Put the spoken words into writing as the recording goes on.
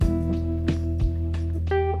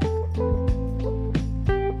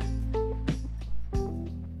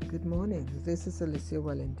This is Alicia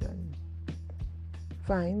Wellington.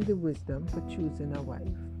 Find the wisdom for choosing a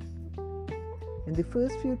wife. In the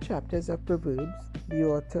first few chapters of Proverbs, the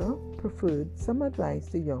author proffered some advice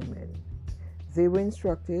to young men. They were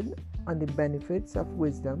instructed on the benefits of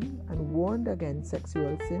wisdom and warned against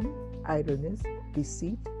sexual sin, idleness,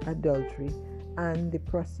 deceit, adultery, and the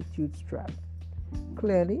prostitute's trap.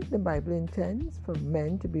 Clearly, the Bible intends for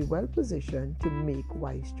men to be well positioned to make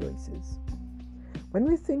wise choices. When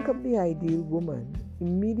we think of the ideal woman,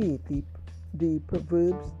 immediately the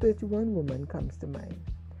Proverbs 31 woman comes to mind.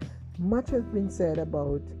 Much has been said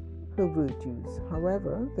about her virtues.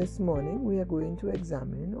 However, this morning we are going to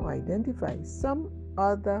examine or identify some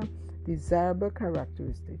other desirable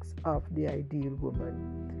characteristics of the ideal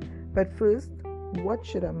woman. But first, what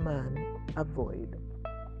should a man avoid?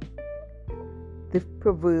 The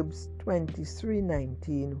Proverbs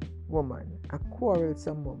 23:19 woman, a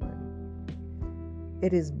quarrelsome woman.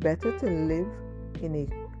 It is better to live in a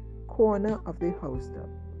corner of the housetop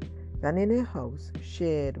than in a house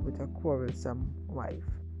shared with a quarrelsome wife.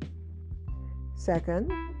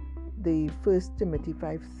 Second, the 1 Timothy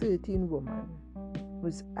 5:13 woman, who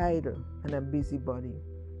is idle and a busybody.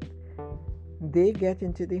 They get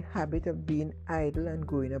into the habit of being idle and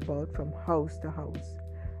going about from house to house.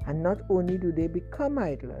 And not only do they become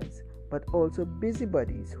idlers, but also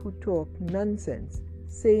busybodies who talk nonsense,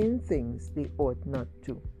 saying things they ought not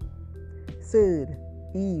to. Third,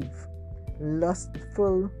 Eve,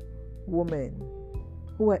 lustful women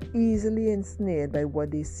who are easily ensnared by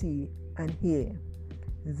what they see and hear.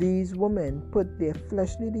 These women put their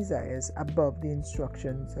fleshly desires above the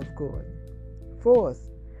instructions of God. Fourth,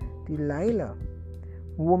 Delilah,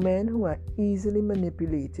 women who are easily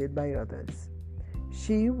manipulated by others.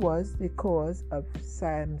 She was the cause of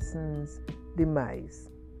Samson's demise.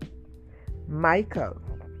 Michal,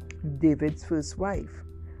 David's first wife,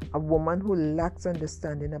 a woman who lacks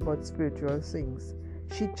understanding about spiritual things.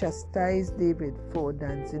 She chastised David for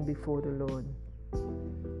dancing before the Lord.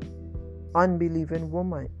 Unbelieving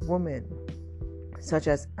women such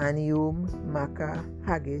as Anium, Maacah,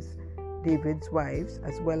 Haggith, David's wives,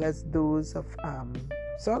 as well as those of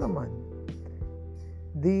Solomon.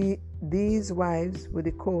 These wives were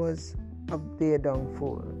the cause of their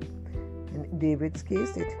downfall. In David's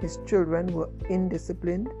case, his children were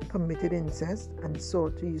indisciplined, committed incest, and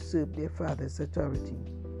sought to usurp their father's authority.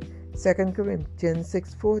 2 Corinthians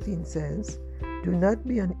 6:14 says, "Do not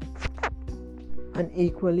be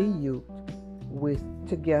unequally yoked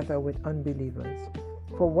together with unbelievers.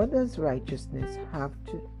 For what does righteousness have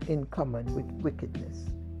in common with wickedness?"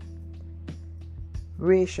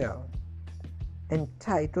 Rachel,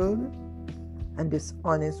 entitled and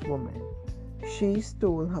dishonest woman. She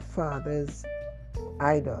stole her father's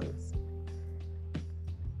idols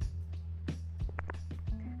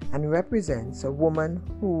and represents a woman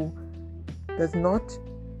who does not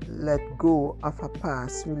let go of her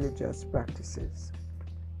past religious practices.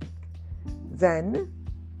 Then,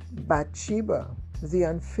 Bathsheba, the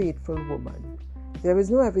unfaithful woman. There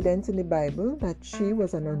is no evidence in the Bible that she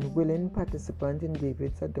was an unwilling participant in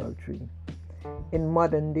David's adultery. In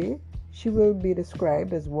modern day, she will be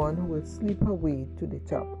described as one who will sleep her way to the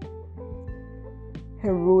top.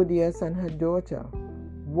 Herodias and her daughter,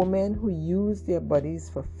 women who use their bodies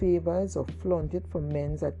for favors or flaunt it for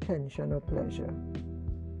men's attention or pleasure.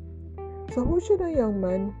 So who should a young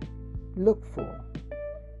man look for?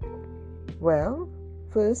 Well,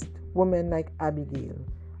 first, women like Abigail,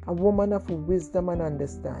 a woman of wisdom and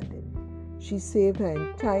understanding. She saved her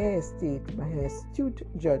entire estate by her astute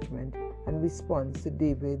judgment and response to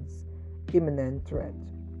David's imminent threat.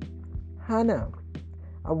 Hannah,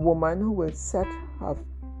 a woman who will set her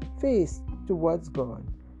face towards God,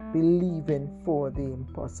 believing for the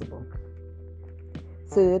impossible.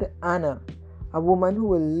 Third, Anna, a woman who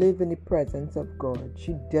will live in the presence of God.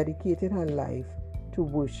 She dedicated her life to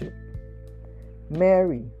worship.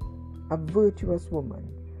 Mary, a virtuous woman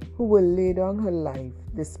who will lay down her life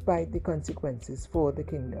despite the consequences for the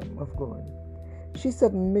kingdom of God. She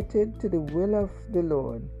submitted to the will of the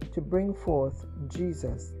Lord to bring forth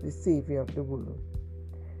Jesus, the Savior of the world.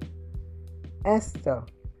 Esther,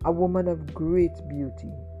 a woman of great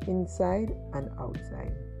beauty, inside and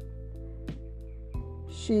outside.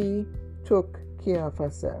 She took care of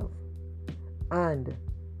herself and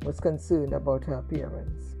was concerned about her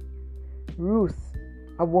appearance. Ruth,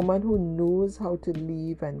 a woman who knows how to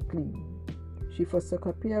live and clean. She forsook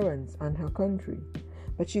her appearance and her country,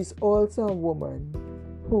 but she's also a woman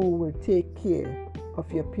who will take care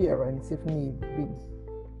of your appearance if need be.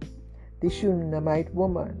 The Shunammite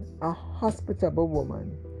woman, a hospitable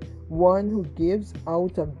woman, one who gives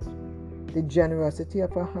out of the generosity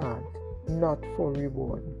of her heart, not for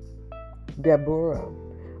reward. Deborah,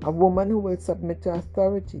 a woman who will submit to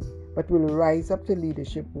authority but will rise up to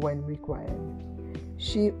leadership when required.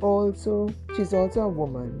 She's also a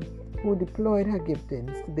woman who deployed her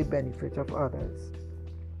giftings to the benefit of others.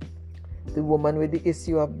 The woman with the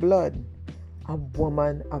issue of blood, a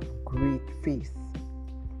woman of great faith.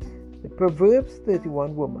 The Proverbs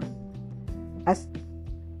 31 woman,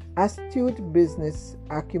 astute business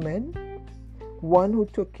acumen, one who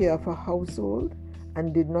took care of her household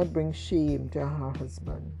and did not bring shame to her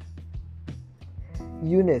husband.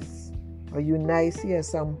 Eunice, or Eunice as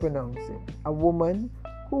some pronounce it, a woman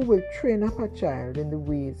who will train up her child in the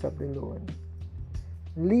ways of the Lord.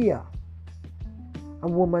 Leah, a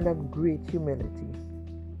woman of great humility.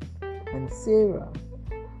 And Sarah,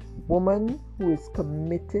 woman who is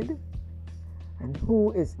committed and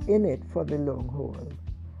who is in it for the long haul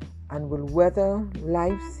and will weather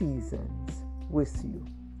life seasons with you.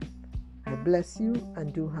 I bless you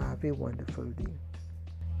and do have a wonderful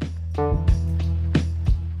day.